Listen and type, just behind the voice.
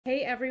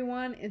Hey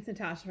everyone, it's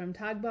Natasha from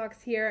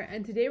Tagbox here,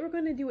 and today we're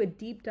going to do a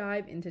deep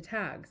dive into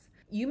tags.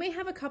 You may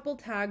have a couple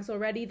tags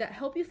already that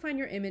help you find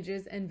your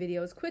images and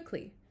videos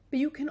quickly, but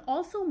you can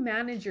also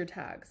manage your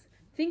tags.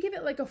 Think of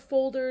it like a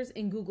folders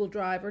in Google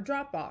Drive or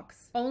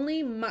Dropbox,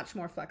 only much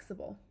more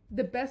flexible.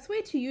 The best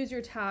way to use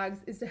your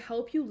tags is to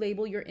help you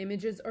label your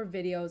images or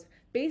videos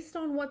based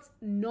on what's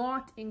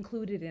not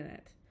included in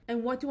it.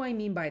 And what do I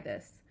mean by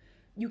this?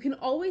 You can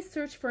always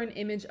search for an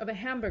image of a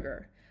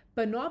hamburger,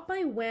 but not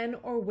by when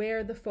or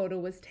where the photo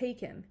was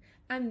taken,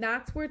 and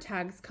that's where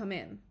tags come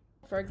in.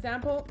 For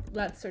example,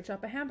 let's search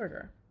up a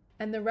hamburger,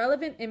 and the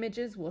relevant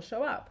images will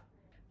show up.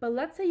 But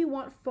let's say you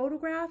want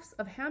photographs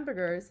of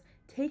hamburgers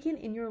taken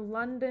in your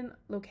London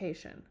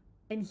location,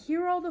 and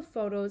here are all the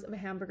photos of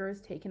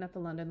hamburgers taken at the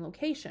London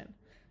location.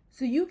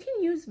 So you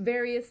can use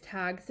various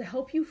tags to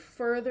help you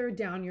further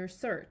down your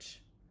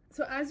search.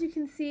 So as you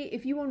can see,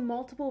 if you own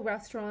multiple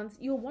restaurants,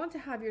 you'll want to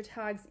have your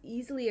tags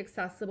easily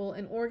accessible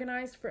and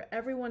organized for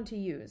everyone to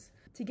use.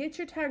 To get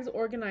your tags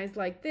organized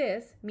like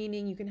this,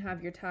 meaning you can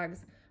have your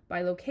tags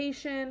by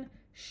location,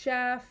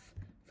 chef,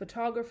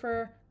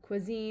 photographer,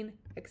 cuisine,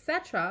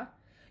 etc.,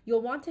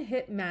 you'll want to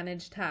hit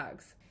Manage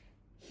Tags.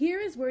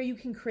 Here is where you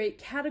can create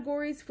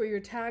categories for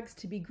your tags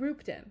to be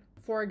grouped in.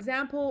 For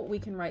example, we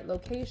can write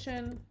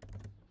location,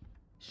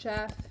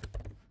 chef,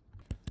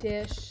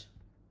 dish,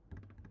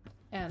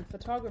 and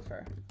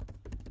photographer.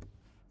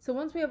 So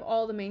once we have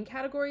all the main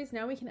categories,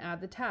 now we can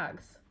add the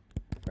tags.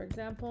 For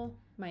example,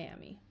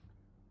 Miami.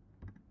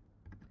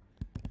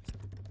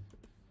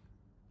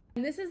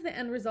 And this is the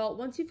end result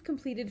once you've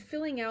completed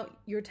filling out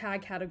your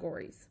tag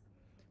categories.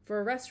 For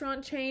a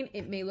restaurant chain,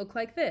 it may look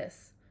like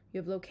this.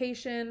 You have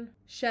location,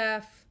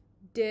 chef,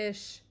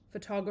 dish,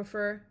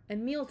 photographer,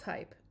 and meal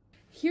type.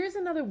 Here's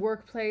another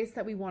workplace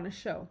that we want to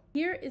show.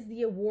 Here is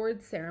the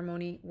award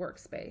ceremony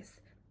workspace.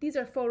 These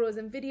are photos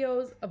and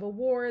videos of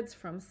awards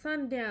from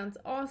Sundance,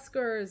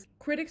 Oscars,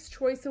 Critics'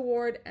 Choice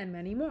Award, and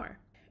many more.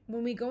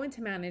 When we go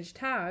into Manage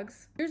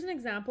Tags, here's an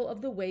example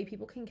of the way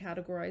people can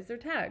categorize their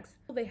tags.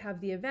 They have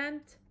the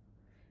event,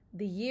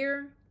 the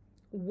year,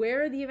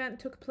 where the event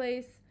took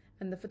place,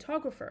 and the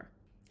photographer.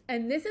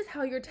 And this is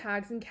how your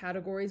tags and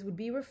categories would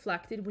be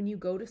reflected when you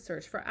go to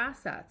search for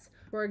assets.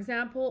 For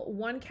example,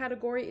 one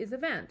category is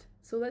event,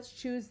 so let's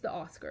choose the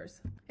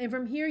Oscars. And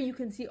from here you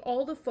can see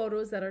all the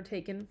photos that are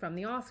taken from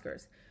the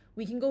Oscars.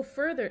 We can go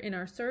further in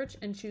our search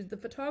and choose the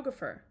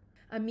photographer.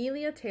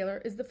 Amelia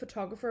Taylor is the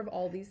photographer of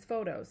all these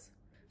photos.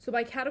 So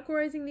by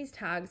categorizing these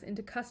tags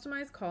into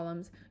customized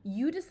columns,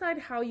 you decide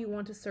how you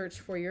want to search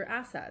for your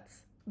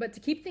assets. But to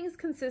keep things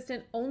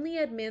consistent, only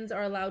admins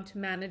are allowed to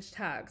manage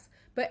tags,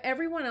 but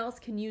everyone else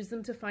can use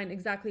them to find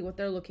exactly what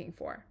they're looking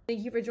for.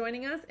 Thank you for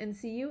joining us, and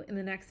see you in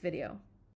the next video.